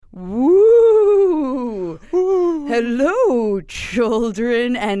Hello,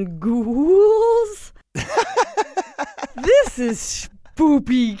 children and ghouls. This is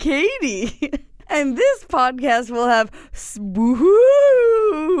Spoopy Katie. And this podcast will have spooky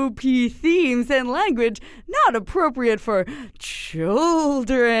themes and language not appropriate for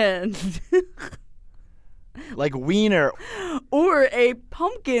children. Like wiener. Or a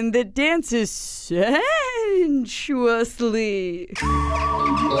pumpkin that dances sensuously.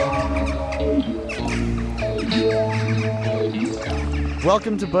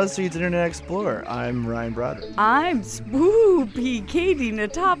 Welcome to BuzzFeed's Internet Explorer. I'm Ryan Broderick. I'm Spoopy Katie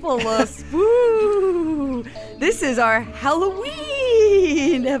Natopoulos. Spoo. This is our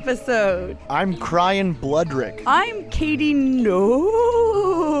Halloween episode. I'm Crying Bloodrick. I'm Katie Natopoulos.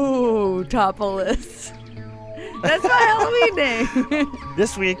 That's my Halloween name.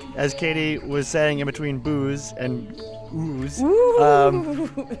 This week, as Katie was saying in between booze and ooze,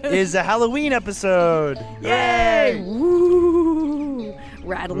 is a Halloween episode. Yay! Hooray! Woo!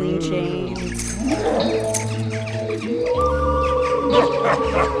 Rattling chains.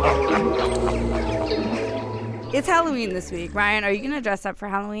 It's Halloween this week. Ryan, are you going to dress up for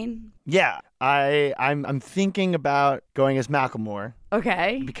Halloween? Yeah, I'm thinking about going as Macklemore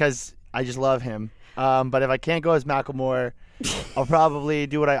Okay. because I just love him. But if I can't go as Macklemore, I'll probably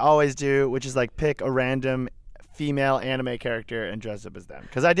do what I always do, which is like pick a random female anime character and dress up as them.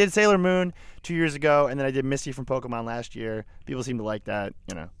 Because I did Sailor Moon 2 years ago, and then I did Misty from Pokemon last year. People seem to like that,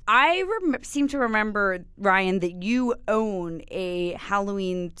 you know. I seem to remember, Ryan, that you own a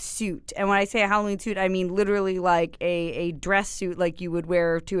Halloween suit. And when I say a Halloween suit, I mean literally like a dress suit like you would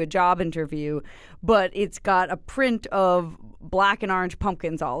wear to a job interview. But it's got a print of black and orange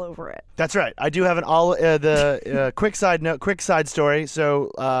pumpkins all over it. That's right. I do have quick side story.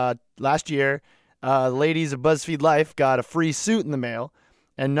 So last year, the ladies of BuzzFeed Life got a free suit in the mail,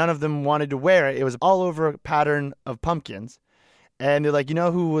 and none of them wanted to wear it. It was all over a pattern of pumpkins. And they're like, you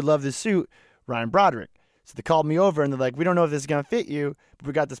know who would love this suit? Ryan Broderick. So they called me over, and they're like, we don't know if this is going to fit you, but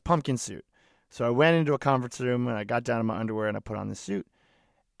we got this pumpkin suit. So I went into a conference room, and I got down in my underwear, and I put on this suit.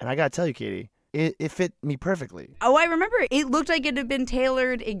 And I got to tell you, Katie, it fit me perfectly. Oh, I remember. It looked like it had been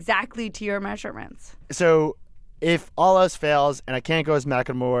tailored exactly to your measurements. So if all else fails and I can't go as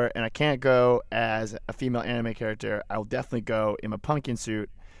Macklemore and I can't go as a female anime character, I will definitely go in my pumpkin suit.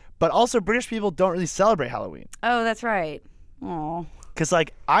 But also, British people don't really celebrate Halloween. Oh, that's right. Oh. Because,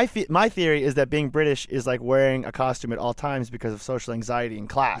 like, my theory is that being British is like wearing a costume at all times because of social anxiety in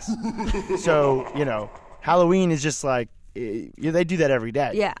class. So, you know, Halloween is just like, they do that every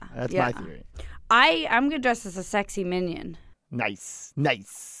day. Yeah. That's my theory. I'm going to dress as a sexy minion. Nice.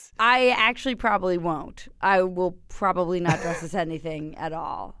 I actually probably won't. I will probably not dress as anything at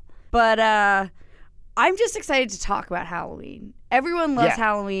all. But I'm just excited to talk about Halloween. Everyone loves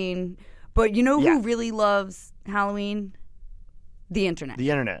Halloween, but you know who really loves Halloween? The internet.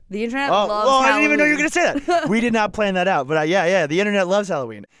 The internet. The internet loves Halloween. I didn't even know you were going to say that. We did not plan that out. But the internet loves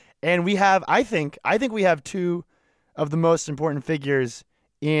Halloween. And we have, I think we have two of the most important figures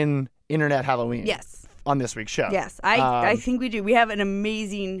in internet Halloween. Yes. On this week's show. Yes, I think we do. We have an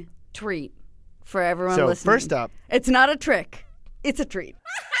amazing treat for everyone listening. So first up. It's not a trick. It's a treat.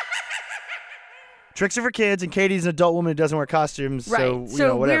 Tricks are for kids, and Katie's an adult woman who doesn't wear costumes. Right.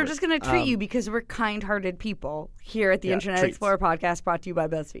 So whatever. We're just going to treat you because we're kind-hearted people here at the Internet treats. Explorer podcast brought to you by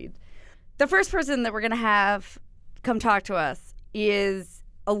BuzzFeed. The first person that we're going to have come talk to us is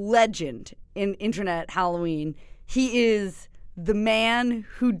a legend in internet Halloween. He is the man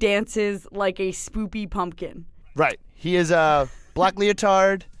who dances like a spoopy pumpkin. Right. He is a black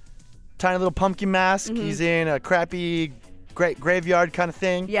leotard, tiny little pumpkin mask. Mm-hmm. He's in a crappy graveyard kind of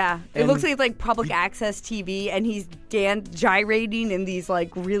thing. Yeah. It looks like it's like public access TV, and he's gyrating in these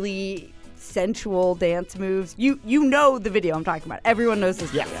like really sensual dance moves. You know the video I'm talking about. Everyone knows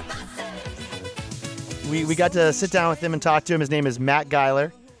this video. We got to sit down with him and talk to him. His name is Matt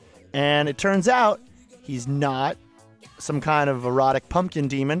Geiler. And it turns out he's not some kind of erotic pumpkin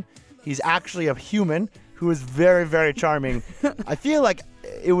demon. He's actually a human who is very, very charming. I feel like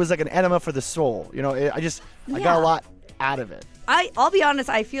it was like an enema for the soul. You know, I got a lot out of it. I'll be honest,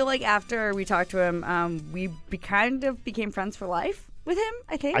 I feel like after we talked to him, we kind of became friends for life with him,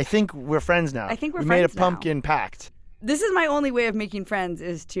 I think. I think we're friends now. I think we're we friends made a pumpkin pact. This is my only way of making friends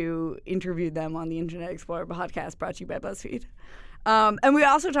is to interview them on the Internet Explorer podcast brought to you by BuzzFeed. And we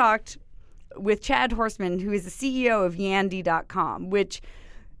also talked with Chad Horseman, who is the CEO of Yandy.com, which,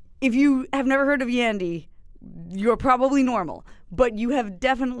 if you have never heard of Yandy, you're probably normal. But you have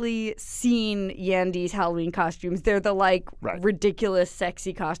definitely seen Yandy's Halloween costumes. They're the, like, ridiculous,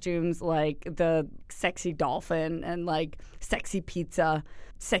 sexy costumes, like the sexy dolphin and, like, sexy pizza.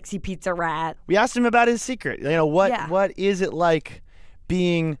 sexy pizza rat. We asked him about his secret. What is it like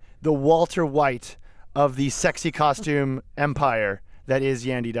being the Walter White of the sexy costume empire that is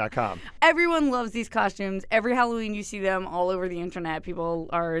Yandy.com? Everyone loves these costumes. Every Halloween you see them all over the internet. People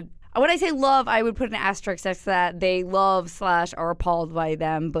are... When I say love, I would put an asterisk next to that. They love / are appalled by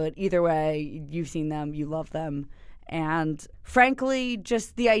them, but either way, you've seen them, you love them. And frankly,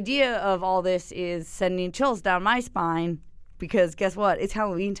 just the idea of all this is sending chills down my spine because guess what? It's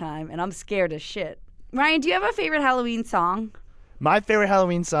Halloween time, and I'm scared as shit. Ryan, do you have a favorite Halloween song? My favorite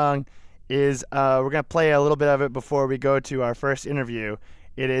Halloween song is, we're going to play a little bit of it before we go to our first interview.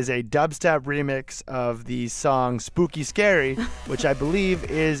 It is a dubstep remix of the song Spooky Scary, which I believe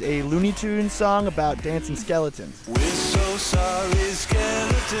is a Looney Tunes song about dancing skeletons. We're so sorry,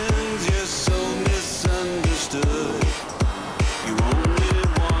 skeletons, you're so misunderstood. You only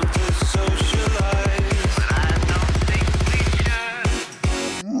want to socialize. I don't think we should.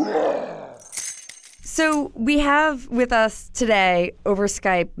 So we have with us today over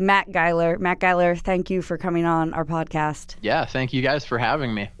Skype Matt Geiler. Matt Geiler, thank you for coming on our podcast. Yeah, thank you guys for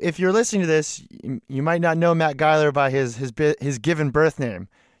having me. If you're listening to this, you might not know Matt Geiler by his given birth name.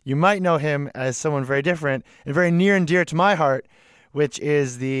 You might know him as someone very different and very near and dear to my heart, which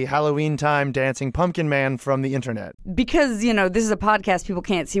is the Halloween time dancing pumpkin man from the internet. Because, this is a podcast, people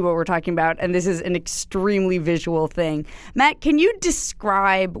can't see what we're talking about, and this is an extremely visual thing. Matt, can you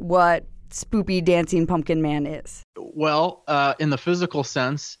describe what Spoopy Dancing Pumpkin Man is? Well, in the physical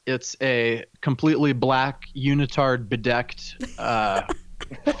sense, it's a completely black, unitard bedecked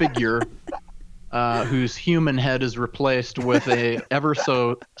figure whose human head is replaced with a ever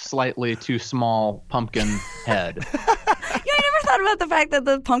so slightly too small pumpkin head. I never thought about the fact that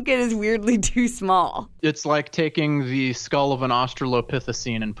the pumpkin is weirdly too small. It's like taking the skull of an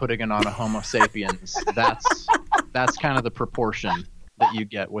Australopithecine and putting it on a Homo sapiens. That's kind of the proportion that you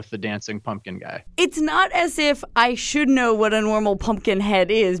get with the dancing pumpkin guy. It's not as if I should know what a normal pumpkin head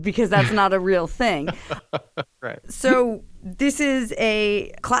is because that's not a real thing. Right. So this is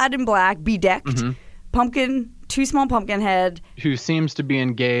a clad in black, bedecked pumpkin, too small pumpkin head. Who seems to be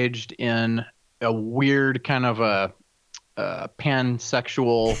engaged in a weird kind of a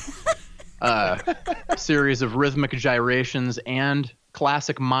pansexual series of rhythmic gyrations and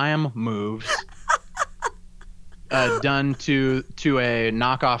classic mime moves. Done to a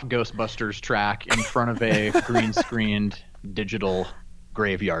knockoff Ghostbusters track in front of a green screened digital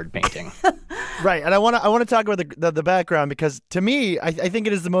graveyard painting. Right, and I want to talk about the background because to me, I think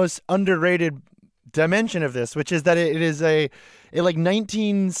it is the most underrated dimension of this, which is that it is a like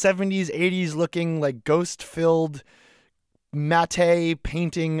 1970s, 80s looking like ghost filled matte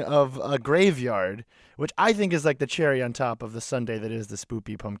painting of a graveyard, which I think is like the cherry on top of the sundae that is the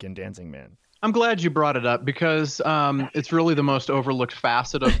Spoopy Pumpkin Dancing Man. I'm glad you brought it up because it's really the most overlooked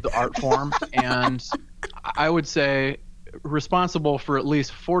facet of the art form, and I would say responsible for at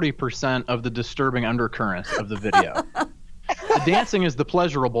least 40% of the disturbing undercurrents of the video. The dancing is the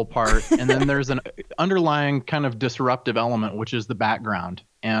pleasurable part, and then there's an underlying kind of disruptive element, which is the background.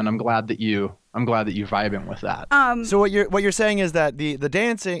 And I'm glad that you're vibing with that. So what you're saying is that the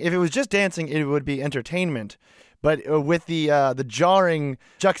dancing, if it was just dancing, it would be entertainment. But with the jarring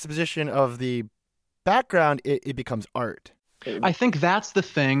juxtaposition of the background, it becomes art. I think that's the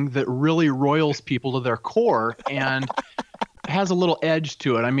thing that really roils people to their core and has a little edge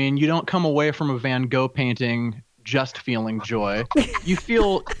to it. I mean, you don't come away from a Van Gogh painting just feeling joy. You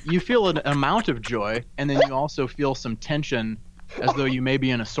feel an amount of joy, and then you also feel some tension as though you may be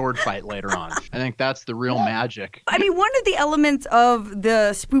in a sword fight later on. I think that's the real magic. I mean, one of the elements of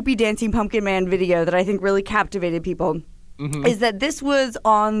the Spoopy Dancing Pumpkin Man video that I think really captivated people is that this was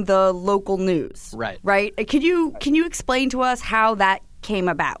on the local news. Right. Right? Can you explain to us how that came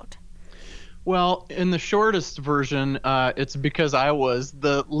about? Well, in the shortest version, it's because I was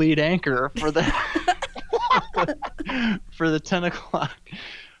the lead anchor for the for the 10 o'clock.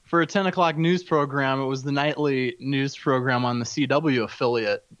 For a 10 o'clock news program. It was the nightly news program on the CW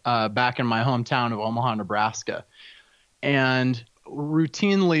affiliate back in my hometown of Omaha, Nebraska. And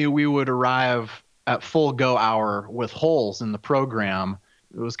routinely we would arrive at full go hour with holes in the program.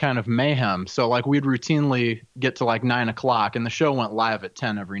 It was kind of mayhem. So like we'd routinely get to like 9 o'clock and the show went live at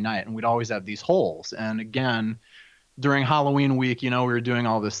 10 every night. And we'd always have these holes. And again, during Halloween week, we were doing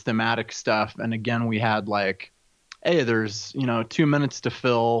all this thematic stuff. And again, we had like, hey, there's, 2 minutes to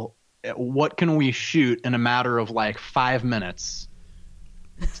fill. What can we shoot in a matter of like 5 minutes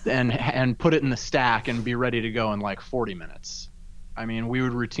and put it in the stack and be ready to go in like 40 minutes? I mean, we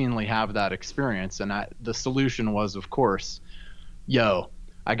would routinely have that experience. And the solution was, of course,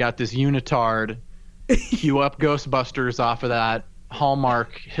 I got this unitard, cue up Ghostbusters off of that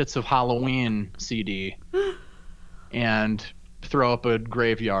Hallmark Hits of Halloween CD and throw up a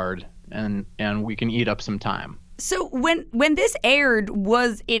graveyard, and we can eat up some time. So when this aired,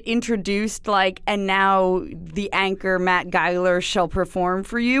 was it introduced like, and now the anchor Matt Geiler shall perform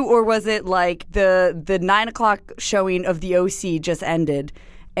for you, or was it like the 9:00 showing of the OC just ended,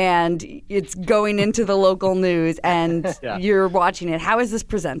 and it's going into the local news, and Yeah. you're watching it? How is this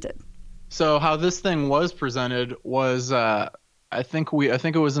presented? So how this thing was presented was, I think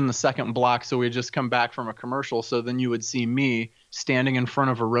it was in the second block. So we had just come back from a commercial. So then you would see me standing in front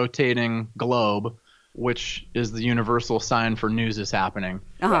of a rotating globe, which is the universal sign for news is happening.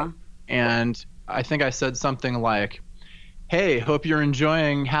 Uh-huh. And I think I said something like, "Hey, hope you're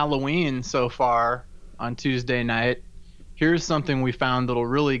enjoying Halloween so far on Tuesday night. Here's something we found that'll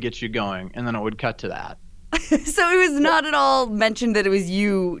really get you going." And then it would cut to that. So it was not at all mentioned that it was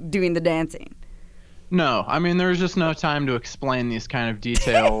you doing the dancing. No, I mean, there was just no time to explain these kind of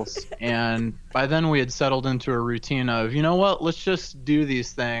details. And by then we had settled into a routine of, you know what, let's just do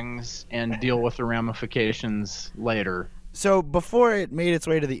these things and deal with the ramifications later. So before it made its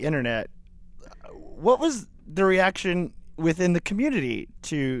way to the internet, what was the reaction within the community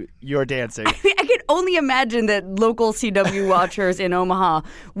to your dancing? I mean, I can only imagine that local CW watchers in Omaha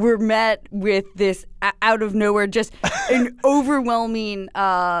were met with this out of nowhere, just an overwhelming,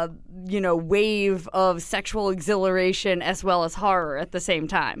 wave of sexual exhilaration as well as horror at the same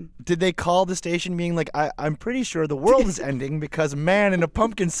time. Did they call the station being like, I'm pretty sure the world is ending because a man in a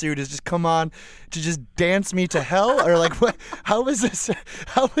pumpkin suit has just come on to just dance me to hell? Or like, what? How was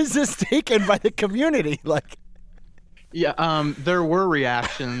this taken by the community? Like, Yeah, there were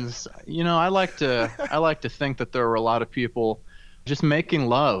reactions. You know, I like to think that there were a lot of people just making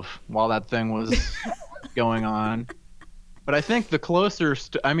love while that thing was going on. But I think the closer,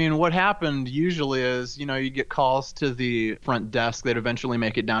 what happened usually is, you know, you get calls to the front desk. They'd eventually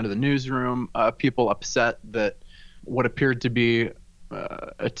make it down to the newsroom. People upset that what appeared to be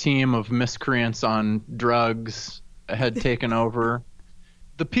a team of miscreants on drugs had taken over.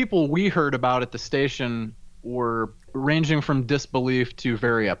 The people we heard about at the station were ranging from disbelief to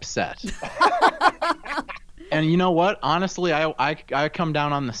very upset. And you know what? Honestly, I come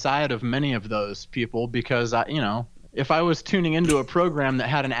down on the side of many of those people because, if I was tuning into a program that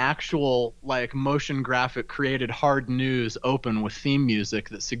had an actual like motion graphic created hard news open with theme music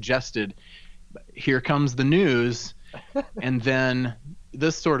that suggested, here comes the news, and then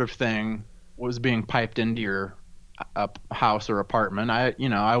this sort of thing was being piped into your house or apartment,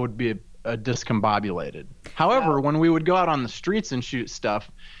 I would be discombobulated. However, when we would go out on the streets and shoot stuff,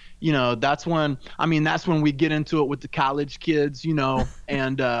 that's when we get into it with the college kids,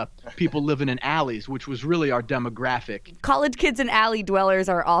 and people living in alleys, which was really our demographic. College kids and alley dwellers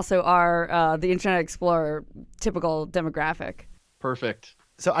are also the Internet Explorer typical demographic. Perfect.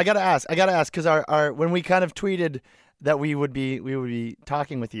 So I gotta ask, because our when we kind of tweeted that we would be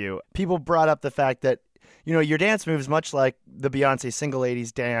talking with you, people brought up the fact that, your dance moves, much like the Beyonce Single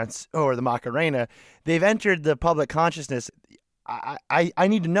Ladies dance or the Macarena, they've entered the public consciousness. I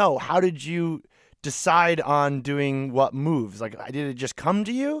need to know, how did you decide on doing what moves? Like, did it just come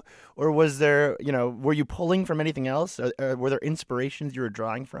to you, or was there, were you pulling from anything else? Were there inspirations you were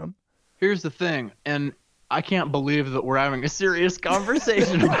drawing from? Here's the thing, and I can't believe that we're having a serious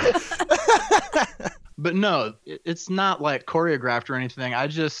conversation about it. But no, it's not like choreographed or anything.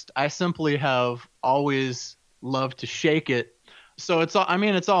 I simply have always loved to shake it. So it's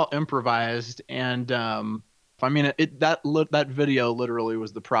all improvised, and that video literally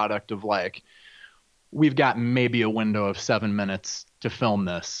was the product of like, we've got maybe a window of 7 minutes to film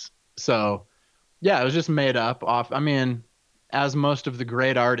this. So yeah, it was just made up off. As most of the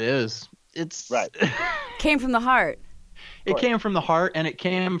great art is, it's right. Came from the heart. It came from the heart, and it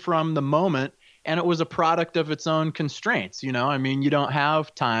came from the moment, and it was a product of its own constraints. You don't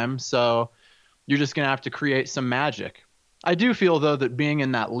have time, so you're just going to have to create some magic. I do feel, though, that being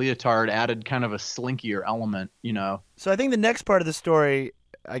in that leotard added kind of a slinkier element, So I think the next part of the story,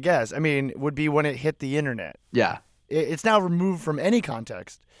 I guess, would be when it hit the internet. Yeah. It's now removed from any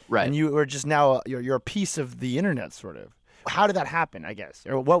context. Right. And you are just now, you're a piece of the internet, sort of. How did that happen, I guess?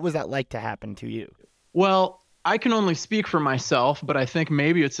 Or what was that like to happen to you? Well, I can only speak for myself, but I think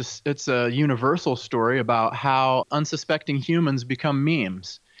maybe it's a universal story about how unsuspecting humans become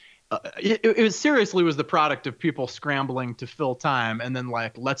memes. It seriously was the product of people scrambling to fill time, and then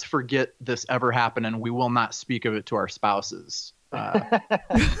like, let's forget this ever happened, and we will not speak of it to our spouses.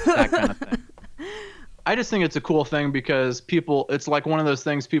 That kind of thing. I just think it's a cool thing because it's like one of those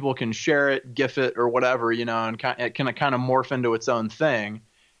things people can share it, GIF it, or whatever, and it can kind of morph into its own thing.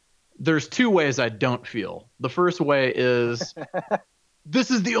 There's two ways I don't feel. The first way is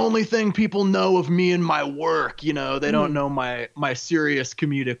this is the only thing people know of me and my work. You know, they don't know my serious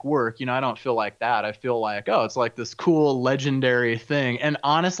comedic work. You know, I don't feel like that. I feel like, oh, it's like this cool legendary thing. And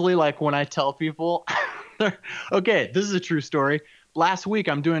honestly, like when I tell people, okay, this is a true story. Last week,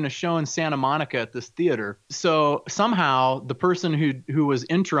 I'm doing a show in Santa Monica at this theater. So somehow the person who was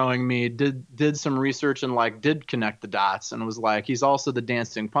introing me did some research and like did connect the dots and was like, he's also the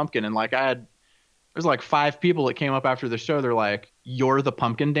dancing pumpkin. And like there's like 5 people that came up after the show. They're like, you're the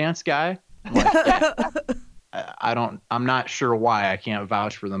pumpkin dance guy? I'm like, yeah. I'm not sure why. I can't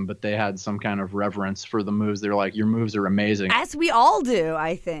vouch for them, but they had some kind of reverence for the moves. They're like, your moves are amazing. As we all do,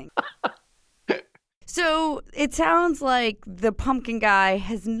 I think. So it sounds like the pumpkin guy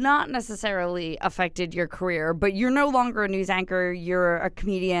has not necessarily affected your career, but you're no longer a news anchor. You're a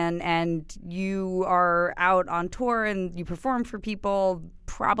comedian and you are out on tour and you perform for people,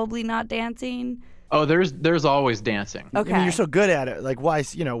 probably not dancing. Oh, there's always dancing. Okay. I mean, you're so good at it. Like, why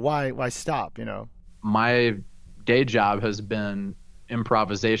stop, you know? My day job has been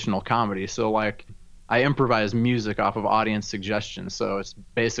improvisational comedy. So like I improvise music off of audience suggestions. So it's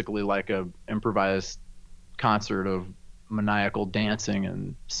basically like a improvised concert of maniacal dancing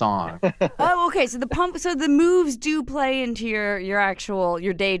and song. Oh, okay. So the moves do play into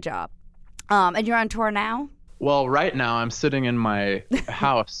your day job. And you're on tour now? Well, right now I'm sitting in my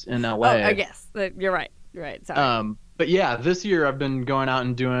house in LA. Oh, I guess. You're right. You're right. Sorry. But yeah, this year I've been going out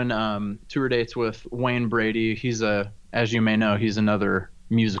and doing tour dates with Wayne Brady. As you may know, he's another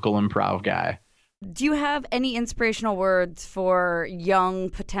musical improv guy. Do you have any inspirational words for young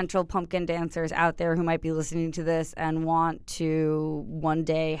potential pumpkin dancers out there who might be listening to this and want to one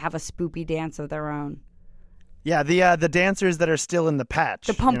day have a spoopy dance of their own? Yeah, the dancers that are still in the patch.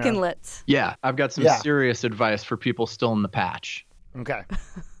 The pumpkinlets. Yeah, I've got some serious advice for people still in the patch. Okay.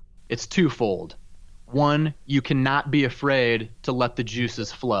 It's twofold. One, you cannot be afraid to let the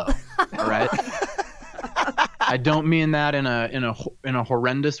juices flow. All right? I don't mean that in a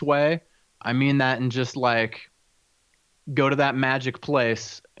horrendous way. I mean that in just like go to that magic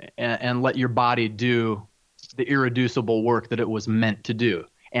place and let your body do the irreducible work that it was meant to do.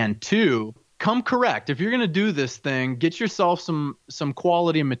 And 2, come correct. If you're going to do this thing, get yourself some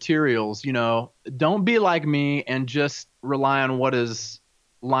quality materials, you know. Don't be like me and just rely on what is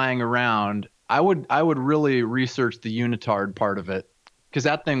lying around. I would really research the unitard part of it because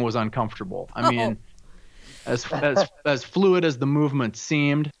that thing was uncomfortable. I mean, as fluid as the movement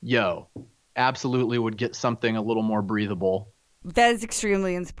seemed, absolutely would get something a little more breathable. That is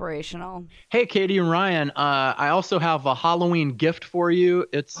extremely inspirational. Hey, Katie and Ryan, I also have a Halloween gift for you.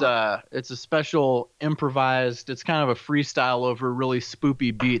 It's a special improvised, it's kind of a freestyle over a really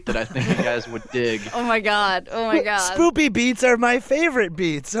spoopy beat that I think you guys would dig. Oh my God. Spoopy beats are my favorite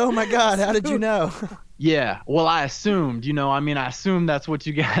beats. Oh my God, how did you know? Yeah, well, I assumed, I assumed that's what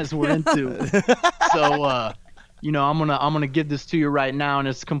you guys were into. So, I'm gonna give this to you right now, and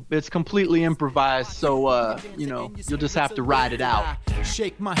it's completely improvised. So you'll just have to ride it out.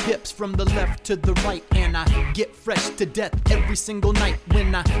 Shake my hips from the left to the right, and I get fresh to death every single night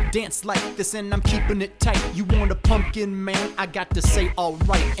when I dance like this, and I'm keeping it tight. You want a pumpkin man? I got to say all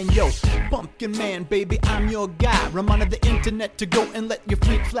right. And yo, pumpkin man, baby, I'm your guy. Remind the internet to go and let your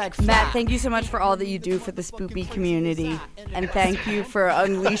freak flag fly. Matt, thank you so much for all that you do for the spoopy community, and thank you for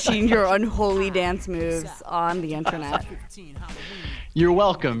unleashing your unholy dance moves on the internet. You're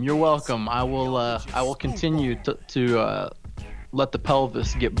welcome. I will continue to let the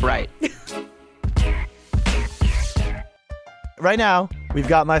pelvis get bright. Right now, we've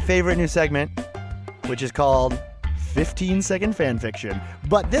got my favorite new segment, which is called 15-Second Fanfiction.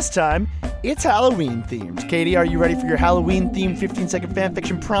 But this time, it's Halloween themed. Katie, are you ready for your Halloween themed 15-second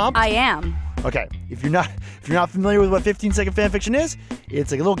fanfiction prompt? I am. Okay, if you're not familiar with what 15-second fanfiction is,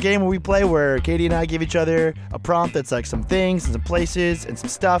 it's like a little game where we play where Katie and I give each other a prompt that's like some things and some places and some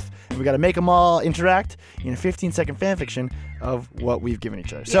stuff, and we got to make them all interact in a 15-second fanfiction of what we've given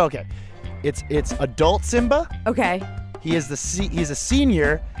each other. So, okay, it's adult Simba. Okay. He's a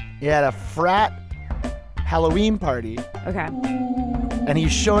senior at a frat Halloween party. Okay. And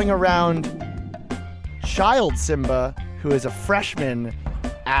he's showing around child Simba, who is a freshman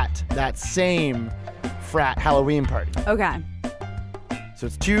at that same frat Halloween party. Okay. So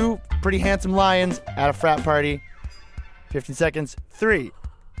it's 2 pretty handsome lions at a frat party. 15 seconds. 3,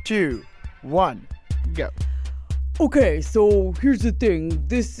 2, 1, go. Okay, so here's the thing.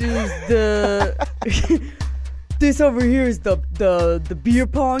 This is the... This over here is the beer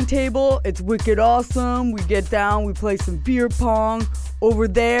pong table. It's wicked awesome. We get down, we play some beer pong. Over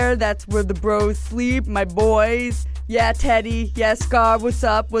there, that's where the bros sleep, my boys. Yeah, Teddy. Yeah, Scar. What's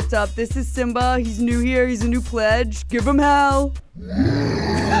up? What's up? This is Simba. He's new here. He's a new pledge. Give him hell.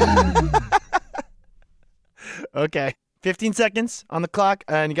 Okay. 15 seconds on the clock,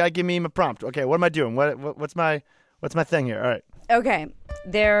 and you gotta give me my prompt. Okay, what am I doing? What's my thing here? All right. Okay.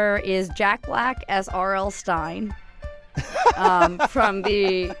 There is Jack Black as R.L. Stein from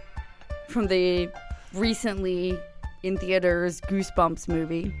the recently in theaters Goosebumps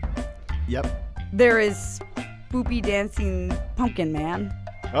movie. Yep. There is Spoopy Dancing Pumpkin Man.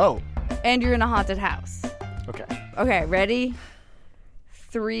 Oh. And you're in a haunted house. Okay. Okay, ready?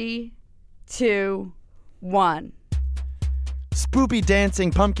 3, 2, 1. Spoopy Dancing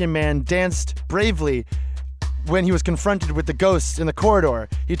Pumpkin Man danced bravely when he was confronted with the ghosts in the corridor.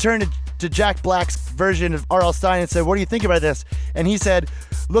 He turned to Jack Black's version of R.L. Stein and said, "What do you think about this?" And he said,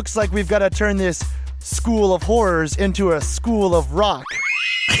 "Looks like we've got to turn this school of horrors into a school of rock."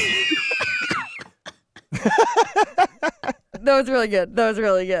 That was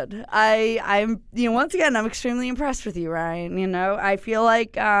really good. I'm once again, I'm extremely impressed with you, Ryan. I feel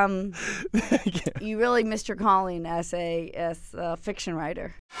like you really missed your calling as a fiction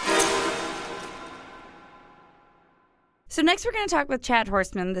writer. So next we're going to talk with Chad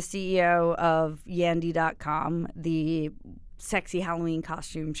Horstman, the CEO of Yandy.com, the sexy Halloween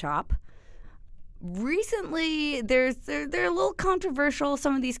costume shop. Recently, they're a little controversial,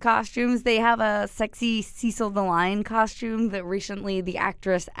 some of these costumes. They have a sexy Cecil the Lion costume that recently the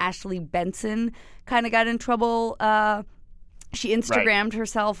actress Ashley Benson kind of got in trouble. She Instagrammed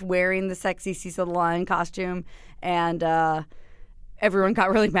herself wearing the sexy Cecil the Lion costume, and everyone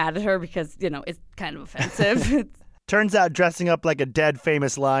got really mad at her because, it's kind of offensive. Turns out dressing up like a dead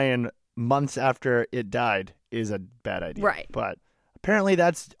famous lion months after it died is a bad idea. Right. But apparently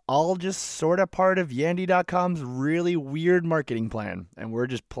that's all just sort of part of Yandy.com's really weird marketing plan, and we're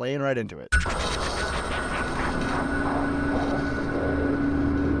just playing right into it.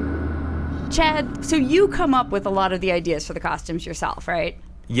 Chad, so you come up with a lot of the ideas for the costumes yourself, right?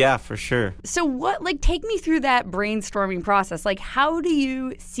 Yeah, for sure. So take me through that brainstorming process. How do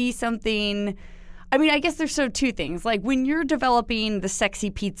you see something? I mean, I guess there's two things. When you're developing the sexy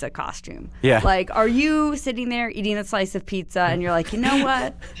pizza costume, yeah. Are you sitting there eating a slice of pizza and you're like, you know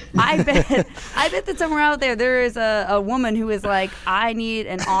what? I bet that somewhere out there is a woman who is like, I need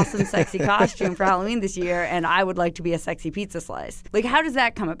an awesome sexy costume for Halloween this year, and I would like to be a sexy pizza slice. How does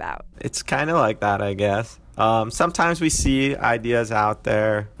that come about? It's kind of like that, I guess. Sometimes we see ideas out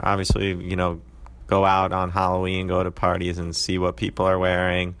there. Obviously, go out on Halloween, go to parties and see what people are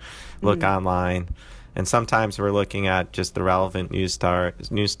wearing, look online. And sometimes we're looking at just the relevant news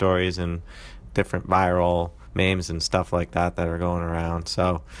stories and different viral memes and stuff like that are going around.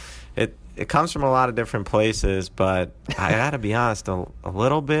 So it comes from a lot of different places, but I got to be honest, a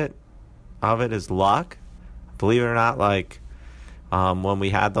little bit of it is luck. Believe it or not, when we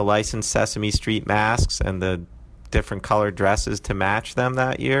had the licensed Sesame Street masks and the different colored dresses to match them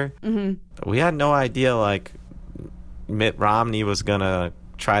that year, we had no idea Mitt Romney was going to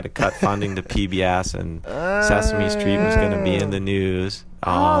try to cut funding to PBS and Sesame Street was going to be in the news.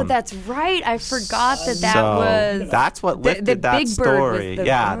 That's right. I forgot that was... That's what lifted the that Big story. Bird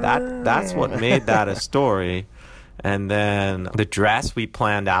That's what made that a story. And then the dress we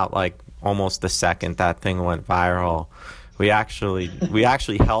planned out almost the second that thing went viral. We actually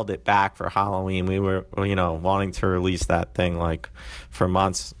held it back for Halloween. We were, wanting to release that thing for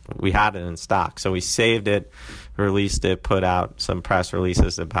months. We had it in stock. So we saved it, released it, put out some press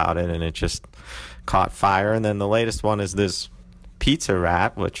releases about it, and it just caught fire. And then the latest one is this pizza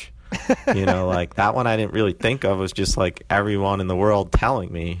rat, which, that one I didn't really think of. It was just everyone in the world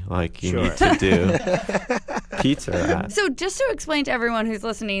telling me, you need to do pizza rat. So just to explain to everyone who's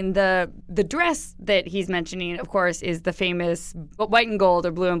listening, the dress that he's mentioning, of course, is the famous white and gold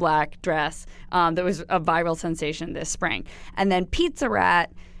or blue and black dress that was a viral sensation this spring. And then Pizza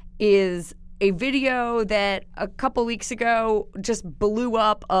Rat is a video that a couple weeks ago just blew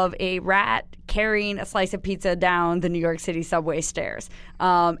up of a rat carrying a slice of pizza down the New York City subway stairs.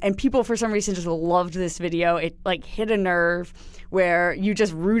 And people, for some reason, just loved this video. It hit a nerve where you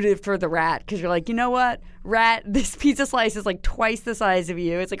just rooted for the rat because you're like, you know what, rat, this pizza slice is twice the size of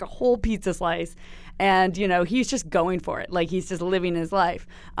you. It's a whole pizza slice. And, he's just going for it. He's just living his life.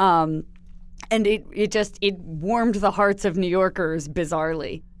 And it warmed the hearts of New Yorkers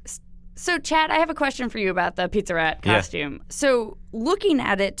bizarrely. So, Chad, I have a question for you about the Pizza Rat costume. Yeah. So, looking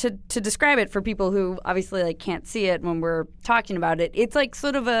at it, to describe it for people who obviously can't see it when we're talking about it, it's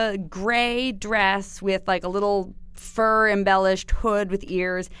sort of a gray dress with a little fur embellished hood with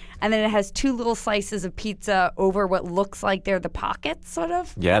ears, and then it has 2 little slices of pizza over what looks like they're the pockets, sort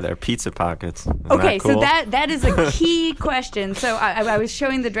of. Yeah, they're pizza pockets. Isn't Okay, that cool? so that is a key question. So I was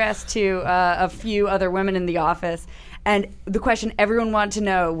showing the dress to a few other women in the office, and the question everyone wanted to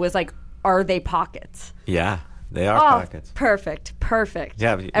know was like, are they pockets? Yeah, they are Oh, pockets. perfect.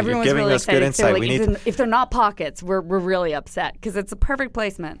 Yeah, you're Everyone's giving really us good excited. So, insight. like, We if they're not pockets, we're really upset because it's a perfect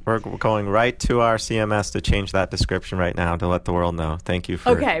placement. We're going right to our CMS to change that description right now to let the world know. Thank you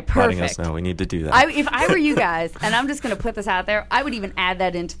for Okay, letting us perfect. know. We need to do that. If I were you guys, and I'm just going to put this out there, I would even add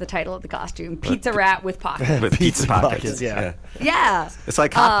that into the title of the costume: Pizza Rat with pockets. With pizza pockets. pockets, yeah. Yeah. It's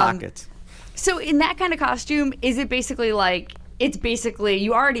like Hot Pockets. So in that kind of costume, is it basically like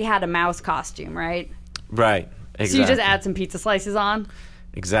you already had a mouse costume, right? Right. Exactly. So you just add some pizza slices on?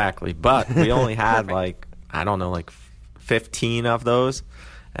 Exactly. But we only had like 15 of those.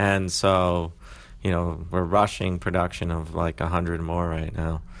 And so, we're rushing production of like 100 more right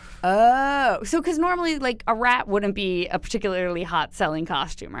now. Oh, so because normally like a rat wouldn't be a particularly hot selling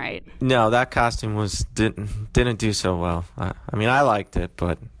costume, right? No, that costume didn't do so well. I mean, I liked it,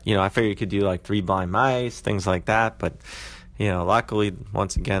 but I figured you could do like 3 blind mice, things like that. But luckily,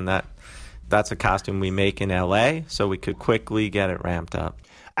 once again, that's a costume we make in LA, so we could quickly get it ramped up.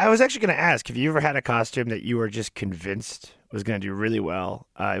 I was actually going to ask, have you ever had a costume that you were just convinced was going to do really well?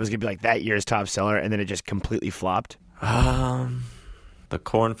 It was going to be like that year's top seller, and then it just completely flopped? The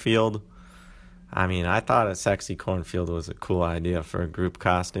cornfield. I mean, I thought a sexy cornfield was a cool idea for a group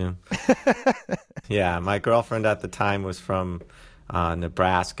costume. Yeah, my girlfriend at the time was from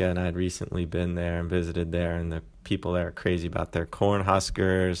Nebraska, and I'd recently been there and visited there, and the people there are crazy about their corn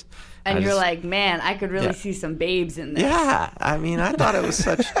huskers. And you're like, man, I could really see some babes in this. Yeah, I mean, I thought it was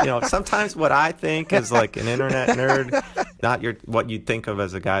such, sometimes what I think is like an internet nerd, not what you'd think of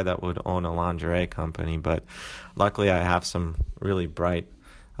as a guy that would own a lingerie company, but luckily I have some really bright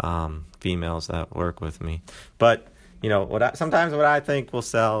females that work with me. But, sometimes what I think will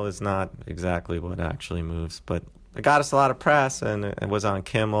sell is not exactly what actually moves, but it got us a lot of press, and it was on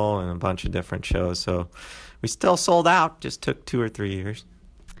Kimmel and a bunch of different shows, so we still sold out, just took 2 or 3 years.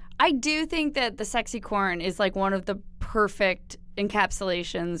 I do think that the sexy corn is like one of the perfect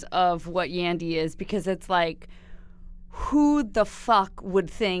encapsulations of what Yandy is, because it's like, who the fuck would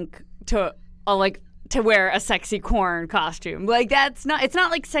think to wear a sexy corn costume? Like, it's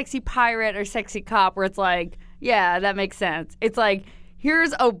not like sexy pirate or sexy cop where it's like, yeah, that makes sense. It's like,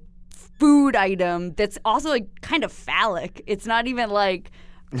 here's a food item that's also like kind of phallic. It's not even like,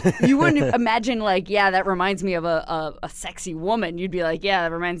 you wouldn't imagine like, yeah, that reminds me of a sexy woman. You'd be like, yeah,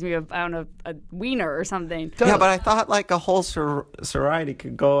 that reminds me of, I don't know, a wiener or something. Yeah, but I thought like a whole sorority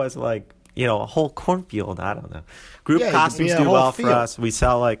could go as like, a whole cornfield. I don't know. Group costumes do well for us. We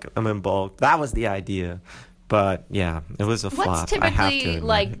sell like them in bulk. That was the idea. But yeah, it was a flop. What's I have to typically admit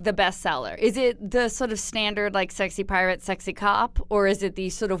like it. the best seller? Is it the sort of standard like sexy pirate, sexy cop, or is it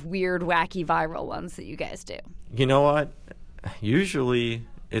these sort of weird, wacky, viral ones that you guys do? You know what? Usually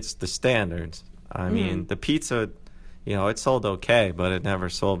it's the standards. I mean, the pizza, it sold okay, but it never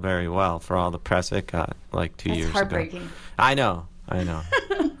sold very well for all the press it got like 2 years ago. That's heartbreaking. I know.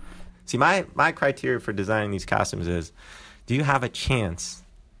 See, my criteria for designing these costumes is, do you have a chance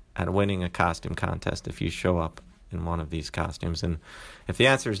at winning a costume contest if you show up in one of these costumes? And if the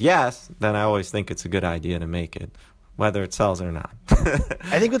answer is yes, then I always think it's a good idea to make it, whether it sells or not.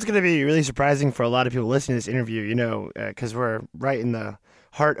 I think what's going to be really surprising for a lot of people listening to this interview, because we're right in the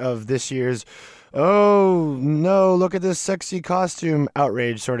heart of this year's, oh no, look at this sexy costume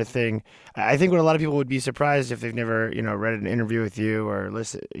outrage sort of thing. I think what a lot of people would be surprised if they've never, read an interview with you or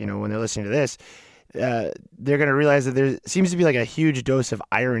listen, when they're listening to this, they're going to realize that there seems to be like a huge dose of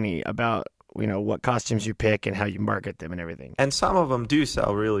irony about, what costumes you pick and how you market them and everything. And some of them do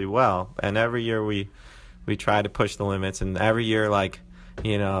sell really well. And every year we try to push the limits. And every year, like,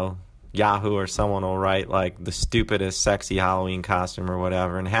 Yahoo or someone will write like the stupidest sexy Halloween costume or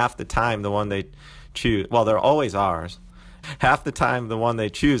whatever, and half the time the one they choose, well, they're always ours, half the time the one they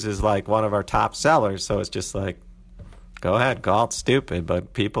choose is like one of our top sellers. So it's just like, go ahead, call it stupid,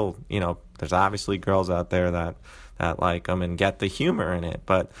 but people, there's obviously girls out there that like them and get the humor in it.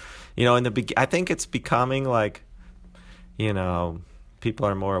 But I think it's becoming like, people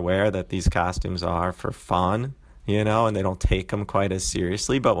are more aware that these costumes are for fun, and they don't take them quite as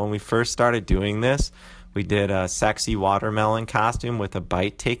seriously. But when we first started doing this, we did a sexy watermelon costume with a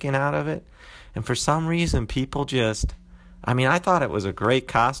bite taken out of it. And for some reason, people I thought it was a great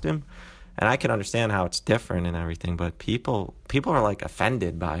costume, and I can understand how it's different and everything, but people are like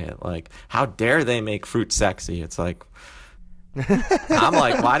offended by it. Like, how dare they make fruit sexy? It's like, I'm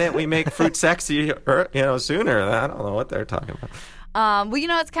like, why didn't we make fruit sexy sooner? I don't know what they're talking about.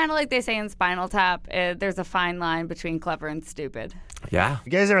 Well, it's kind of like they say in Spinal Tap. There's a fine line between clever and stupid. Yeah.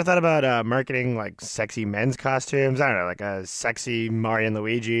 You guys ever thought about marketing like sexy men's costumes? I don't know, like a sexy Mario and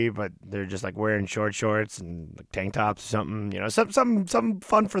Luigi, but they're just like wearing short shorts and like tank tops or something. Some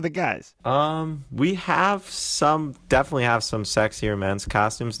fun for the guys. We definitely have some sexier men's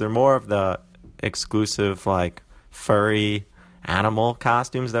costumes. They're more of the exclusive like furry animal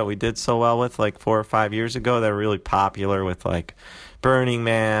costumes that we did so well with like 4 or 5 years ago. They're really popular with like Burning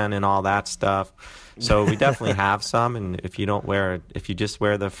Man and all that stuff. So we definitely have some, and if you just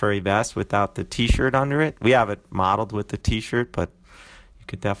wear the furry vest without the t-shirt under it, we have it modeled with the t-shirt, but you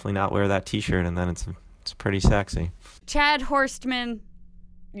could definitely not wear that t-shirt, and then it's pretty sexy. Chad Horstman,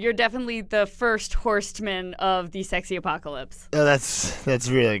 you're definitely the first horseman of the sexy apocalypse. Oh, that's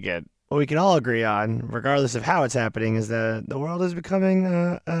really good. What we can all agree on, regardless of how it's happening, is that the world is becoming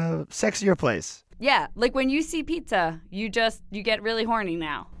a sexier place. Yeah, like when you see pizza, you get really horny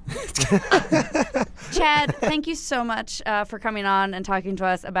now. Chad, thank you so much for coming on and talking to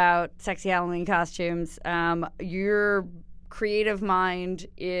us about sexy Halloween costumes. Your creative mind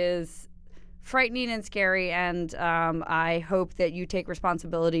is frightening and scary, and I hope that you take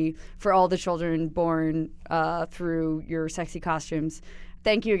responsibility for all the children born through your sexy costumes.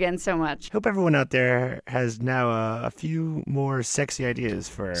 Thank you again so much. Hope everyone out there has now a few more sexy ideas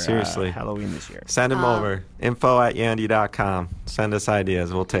for Seriously. Halloween this year. Send them over. info@yandy.com. Send us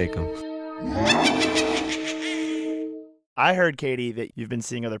ideas. We'll take them. I heard, Katie, that you've been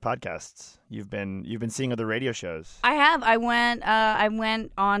seeing other podcasts. You've been seeing other radio shows. I have. I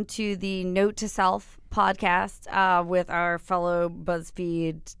went on to the Note to Self podcast with our fellow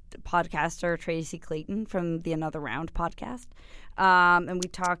BuzzFeed podcaster Tracy Clayton from the Another Round podcast. And we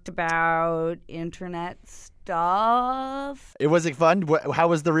talked about internet stuff. Was it fun? How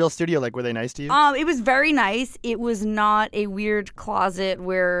was the real studio like? Were they nice to you? It was very nice. It was not a weird closet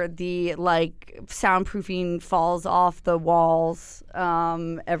where the soundproofing falls off the walls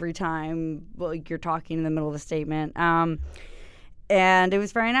every time you're talking in the middle of a statement. And it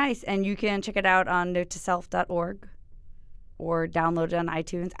was very nice. And you can check it out on notetoself.org or download it on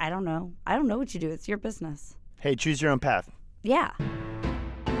iTunes. I don't know what you do. It's your business. Hey, choose your own path. Yeah.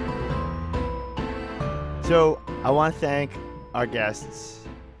 So I want to thank our guests.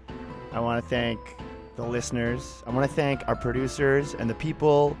 I want to thank the listeners. I want to thank our producers and the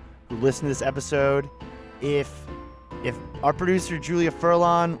people who listen to this episode. If our producer Julia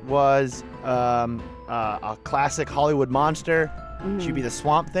Furlan was a classic Hollywood monster, she'd be the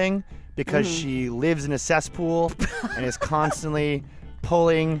Swamp Thing because she lives in a cesspool and is constantly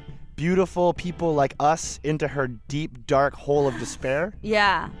pulling beautiful people like us into her deep, dark hole of despair.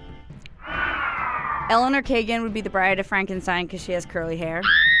 Yeah. Eleanor Kagan would be the Bride of Frankenstein because she has curly hair.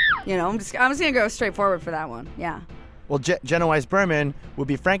 I'm just gonna go straight forward for that one. Yeah. Well, Jenna Weiss Berman would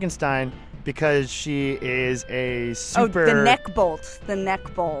be Frankenstein because she is a super. Oh, the neck bolt. The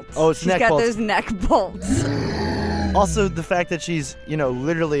neck bolt. Oh, it's she's neck got bolts. those neck bolts. Also, the fact that she's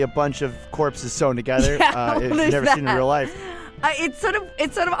literally a bunch of corpses sewn together. Yeah, If you've never seen in real life. It's sort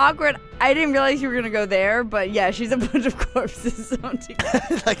of awkward. I didn't realize you were gonna go there, but yeah, she's a bunch of corpses sewn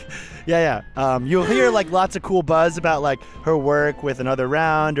together. You'll hear lots of cool buzz about her work with Another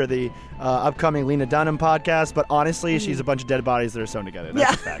Round or the upcoming Lena Dunham podcast. But honestly, she's a bunch of dead bodies that are sewn together.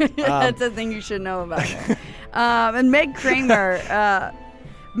 That's a fact. That's a thing you should know about her. And Meg Kramer.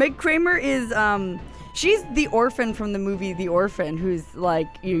 Meg Kramer is she's the orphan from the movie The Orphan, who's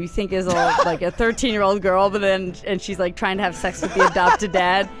you think is a 13-year-old girl, but then she's trying to have sex with the adopted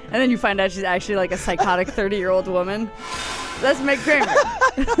dad, and then you find out she's actually a psychotic 30-year-old woman. That's Meg Kramer.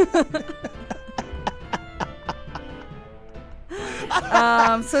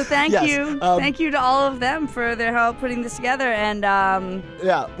 So thank you. Thank you to all of them for their help putting this together. And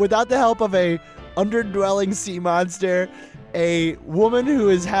without the help of a underdwelling sea monster, a woman who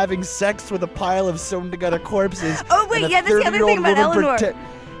is having sex with a pile of sewn together corpses. Oh wait, yeah, that's the other thing about Eleanor.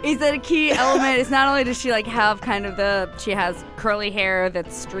 Is that a key element? Is not only does she have kind of she has curly hair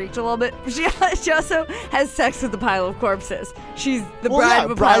that's streaked a little bit, but she also has sex with a pile of corpses. She's the bride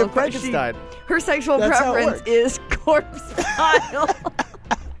of a pile of corpses. Frankenstein. Her sexual preference is corpse pile.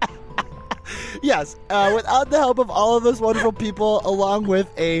 Yes, without the help of all of those wonderful people, along with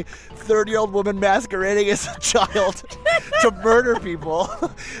a 30-year-old woman masquerading as a child to murder people,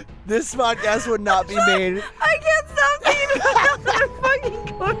 this podcast would not be made. I can't stop thinking about their fucking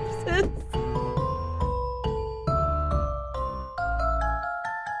corpses.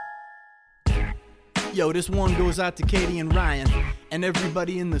 Yo, this one goes out to Katie and Ryan and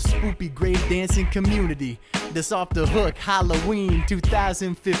everybody in the spoopy grave dancing community. This Off the Hook Halloween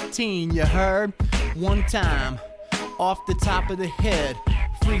 2015, you heard? One time, off the top of the head,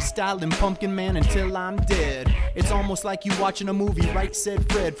 freestyling Pumpkin Man until I'm dead. It's almost like you watching a movie, right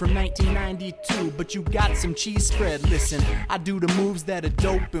said Fred, from 1992, but you got some cheese spread. Listen, I do the moves that are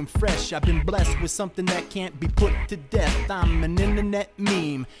dope and fresh. I've been blessed with something that can't be put to death. I'm an internet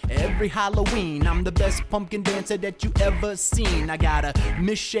meme. Every Halloween, I'm the best pumpkin dancer that you ever seen. I got a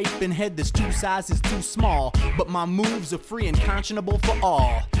misshapen head that's 2 sizes too small, but my moves are free and conscionable for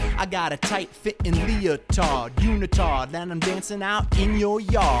all. I got a tight-fitting leotard, unitard, and I'm dancing out in your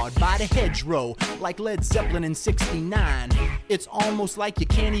yard by the hedgerow like Led Zeppelin in 69. It's almost like you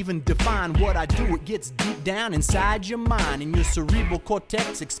can't even define what I do. It gets deep down inside your mind and your cerebral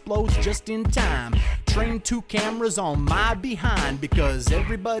cortex explodes just in time. Train 2 cameras on my behind because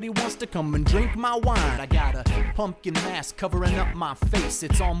everybody wants to come and drink my wine. I got a pumpkin mask covering up my face.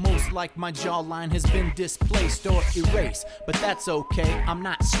 It's almost like my jawline has been displaced or erased, but that's okay, I'm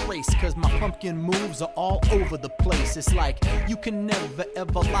not straight, cause my pumpkin moves are all over the place. It's like you can never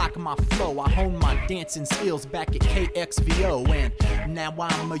ever lock my flow. I hone my dancing skills back at KXVO, and now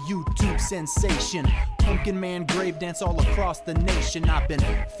I'm a YouTube sensation. Pumpkin Man grave dance all across the nation. I've been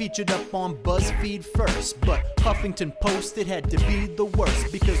featured up on BuzzFeed first, but Huffington Post, it had to be the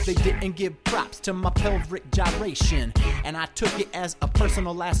worst because they didn't give props to my pelvic gyration, and I took it as a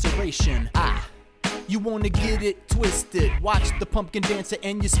personal laceration. You wanna get it twisted, watch the pumpkin dancer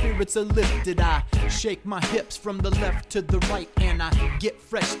and your spirits are lifted. I shake my hips from the left to the right, and I get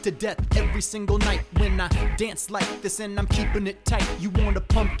fresh to death every single night when I dance like this, and I'm keeping it tight. You want a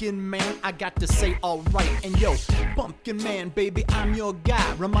pumpkin man? I got to say alright. And yo, Pumpkin Man, baby, I'm your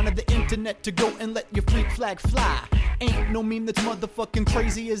guy. Reminded the internet to go and let your freak flag fly. Ain't no meme that's motherfucking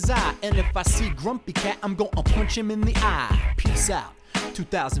crazy as I. And if I see Grumpy Cat, I'm gonna punch him in the eye. Peace out.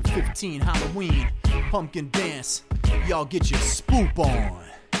 2015 Halloween pumpkin dance. Y'all get your spoop on.